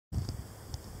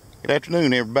Good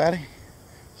afternoon, everybody.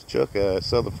 It's Chuck,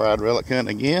 Southern Fried Relic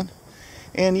hunting again.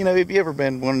 And you know, have you ever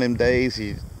been one of them days,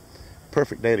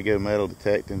 perfect day to go metal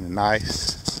detecting, a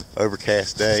nice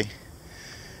overcast day.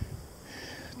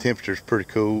 Temperature's pretty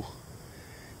cool,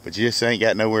 but you just ain't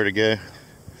got nowhere to go.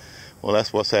 Well,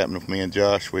 that's what's happening with me and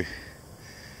Josh. We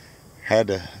had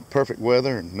the perfect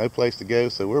weather and no place to go,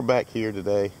 so we're back here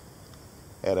today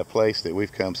at a place that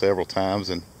we've come several times,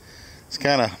 and it's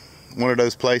kind of one of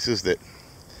those places that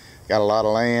got a lot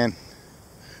of land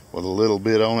with a little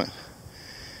bit on it.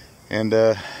 And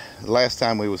the last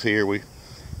time we was here, we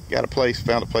found a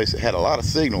place that had a lot of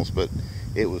signals, but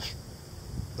it was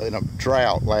in a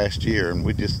drought last year, and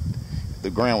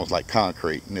the ground was like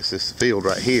concrete, and it's this field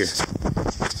right here.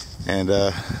 And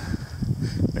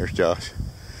there's Josh.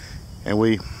 And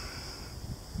we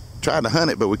tried to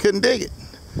hunt it, but we couldn't dig it.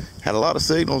 Had a lot of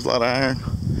signals, a lot of iron,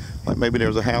 like maybe there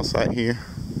was a house site here.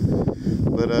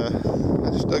 But I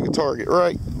just dug a target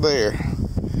right there,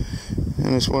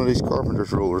 and it's one of these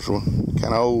carpenter's rulers, one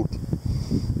kind of old,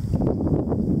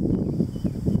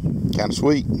 kind of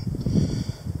sweet.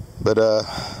 But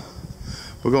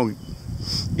we're gonna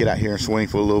get out here and swing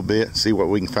for a little bit, see what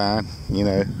we can find. You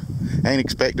know, ain't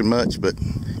expecting much, but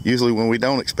usually when we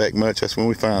don't expect much, that's when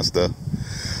we find stuff.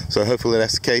 So hopefully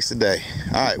that's the case today.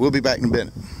 All right, we'll be back in a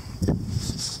minute.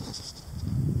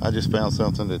 I just found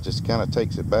something that just kind of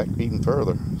takes it back even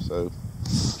further, so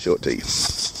show it to you.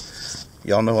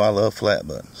 Y'all know I love flat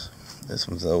buttons. This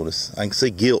one's the oldest. I can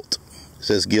see gilt. It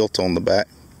says gilt on the back.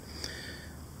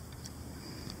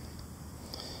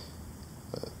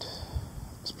 But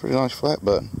it's a pretty nice flat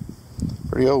button.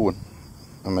 Pretty old one.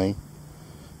 I mean,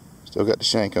 still got the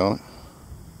shank on it.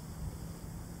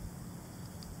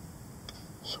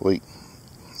 Sweet.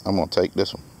 I'm gonna take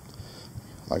this one.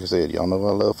 Like I said, y'all know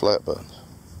I love flat buttons.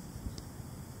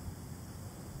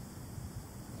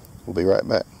 We'll be right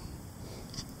back.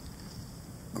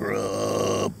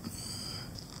 Grub.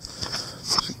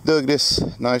 Dug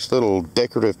this nice little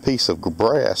decorative piece of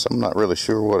brass. I'm not really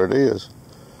sure what it is,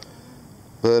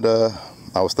 but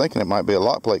I was thinking it might be a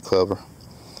lock plate cover,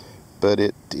 but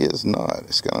it is not.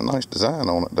 It's got a nice design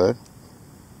on it though.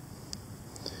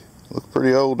 Looks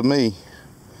pretty old to me.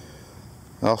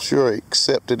 I'll sure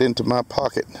accept it into my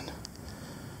pocket.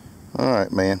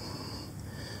 Alright, man.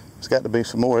 There's got to be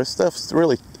some more. This stuff's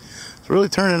really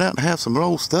turning out to have some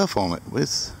old stuff on it.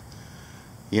 It's,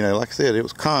 you know, like I said, it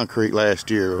was concrete last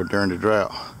year or during the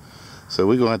drought. So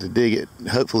we're going to have to dig it.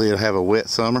 Hopefully it'll have a wet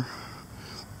summer,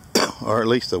 or at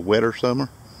least a wetter summer,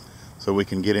 so we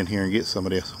can get in here and get some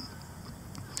of this.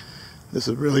 This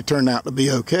has really turned out to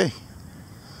be okay.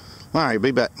 Alright,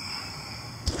 be back.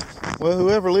 Well,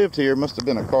 whoever lived here must have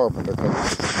been a carpenter,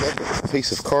 because that's a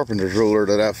piece of carpenter's ruler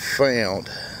that I found.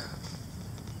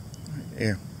 Right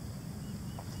here.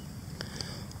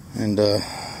 And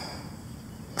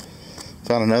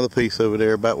found another piece over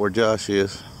there about where Josh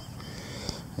is.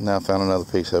 And now I found another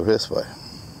piece over this way.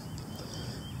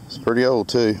 It's pretty old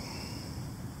too.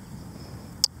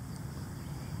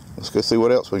 Let's go see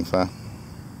what else we can find.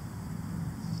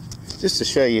 Just to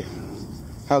show you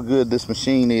how good this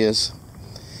machine is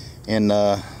in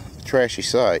a trashy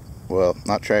site. Well,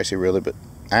 not trashy really, but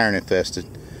iron infested.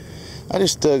 I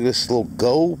just dug this little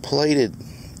gold plated,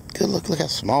 good look how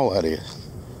small that is.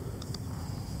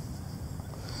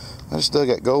 I just dug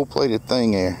that gold plated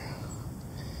thing there,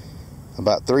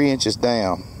 about 3 inches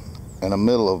down, in the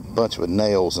middle of a bunch of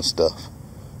nails and stuff.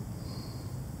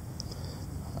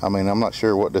 I mean, I'm not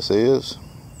sure what this is,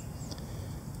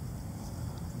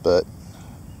 but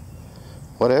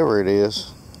whatever it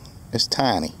is, it's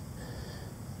tiny.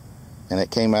 And it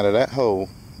came out of that hole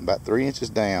about 3 inches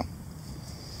down,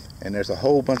 and there's a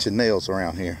whole bunch of nails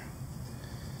around here.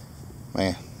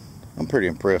 Man, I'm pretty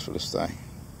impressed with this thing.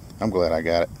 I'm glad I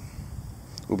got it.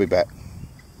 We'll be back.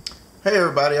 Hey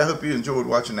everybody, I hope you enjoyed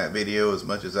watching that video as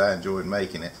much as I enjoyed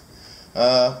making it. Do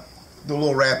a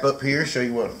little wrap up here, show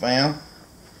you what I found.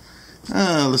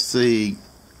 Let's see,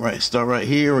 start right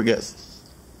here. We got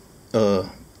a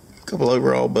couple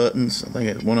overall buttons. I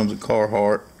think one of them's a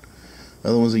Carhartt,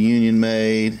 other one's a Union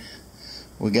made.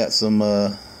 We got some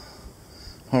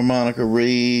harmonica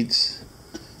reeds,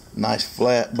 nice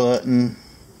flat button,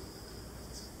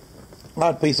 a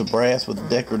light piece of brass with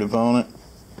decorative on it.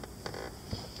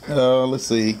 Let's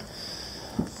see,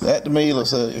 that to me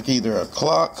looks like either a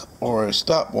clock or a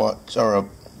stopwatch or a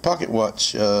pocket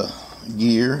watch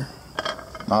gear.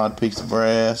 Odd piece of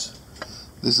brass.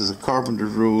 This is a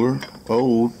carpenter's ruler,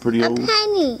 old, pretty old. A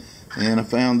penny. And I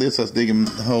found this. I was digging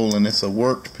a hole, and it's a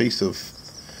worked piece of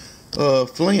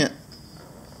flint,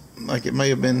 like it may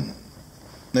have been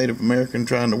Native American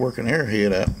trying to work an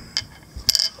airhead out.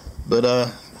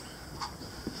 But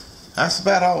That's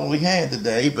about all we had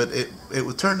today, but it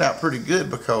turned out pretty good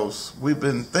because we've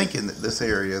been thinking that this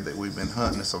area that we've been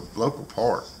hunting is a local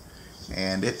park,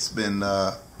 and it's been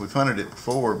we've hunted it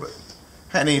before, but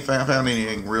hadn't found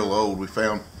anything real old. We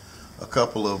found a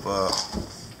couple of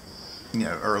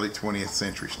early 20th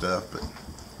century stuff, but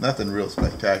nothing real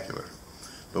spectacular.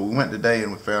 But we went today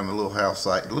and we found a little house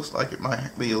site. It looks like it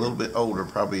might be a little bit older,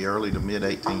 probably early to mid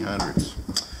 1800s.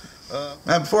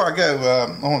 Now before I go,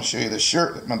 I want to show you this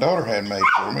shirt that my daughter had made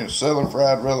for me. It's Southern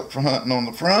Fried Relic for hunting on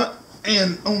the front,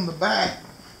 and on the back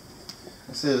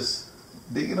it says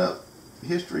digging up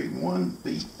history 1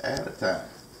 beat at a time.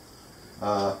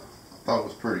 I thought it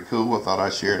was pretty cool. I thought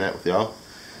I'd share that with y'all.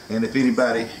 And if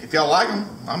y'all like them,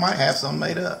 I might have some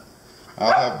made up.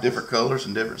 I'll have different colors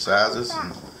and different sizes,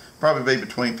 and probably be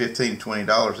between $15 and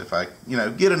 $20 if I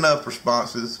get enough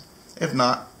responses. If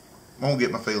not, I won't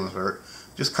get my feelings hurt.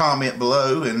 Just comment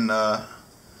below, and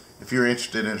if you're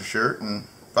interested in a shirt, and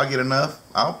if I get enough,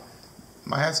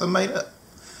 might have some made up.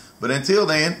 But until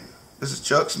then, this is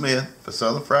Chuck Smith for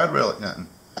Southern Fried Relic Hunting.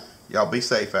 Y'all be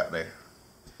safe out there.